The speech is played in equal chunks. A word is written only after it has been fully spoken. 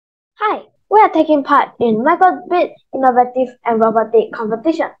are taking part in microbit innovative and robotic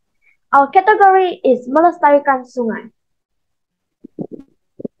competition. Our category is Melestarikan Sungai.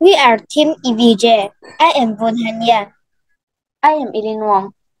 We are Team EVJ. I am Bonhania. I am Ilin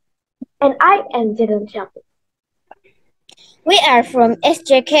Wong. And I am Jaden Chiang. We are from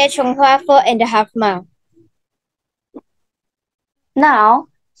SJK CHUNG HUA 4.5 miles. Now,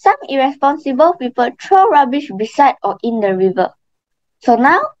 some irresponsible people throw rubbish beside or in the river. So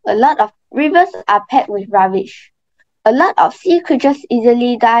now, a lot of rivers are packed with rubbish. A lot of sea creatures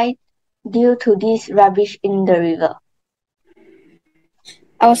easily die due to this rubbish in the river.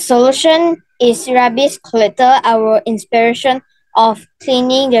 Our solution is rubbish collector. Our inspiration of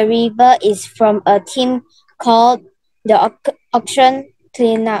cleaning the river is from a team called the Ocean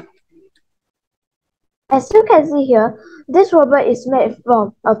Cleanup. As you can see here, this robot is made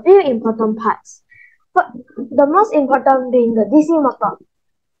from a few important parts. But the most important being the DC motor.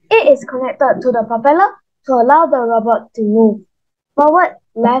 It is connected to the propeller to allow the robot to move forward,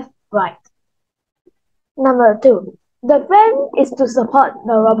 left, right. Number 2. The frame is to support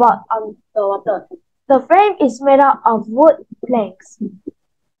the robot on the water. The frame is made out of wood planks.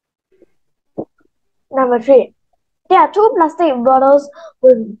 Number 3. There are 2 plastic bottles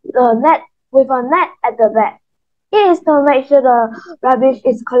with a net at the back. It is to make sure the rubbish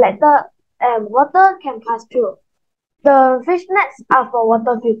is collected and water can pass through. The fish nets are for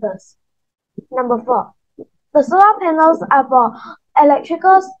water filters. Number 4. The solar panels are for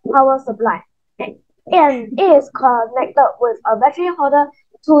electrical power supply. And it is connected with a battery holder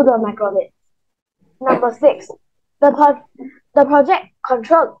to the microbit. Number 6. The project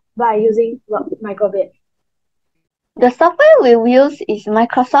controlled by using the microbit. The software we use is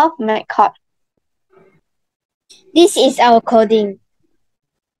Microsoft MacCode. This is our coding.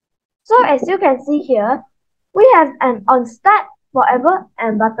 So as you can see here, we have an on start, forever,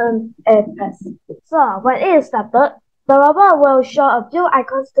 and button air press. So when it is started, the robot will show a few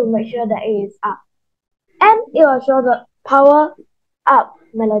icons to make sure that it is up. And it will show the power up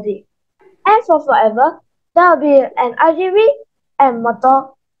melody. And for forever, there will be an RGB and motor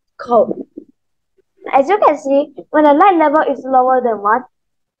code. As you can see, when the light level is lower than 1,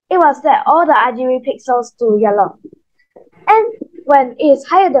 it will set all the RGB pixels to yellow. And when it is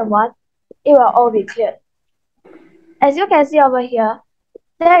higher than 1, it will all be cleared. As you can see over here,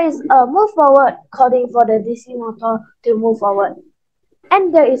 there is a move forward coding for the DC motor to move forward.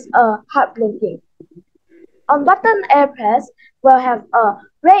 And there is a heart blinking. On button air press, we'll have a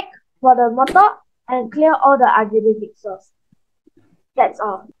brake for the motor and clear all the RGB pixels. That's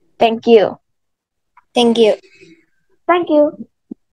all. Thank you. Thank you. Thank you.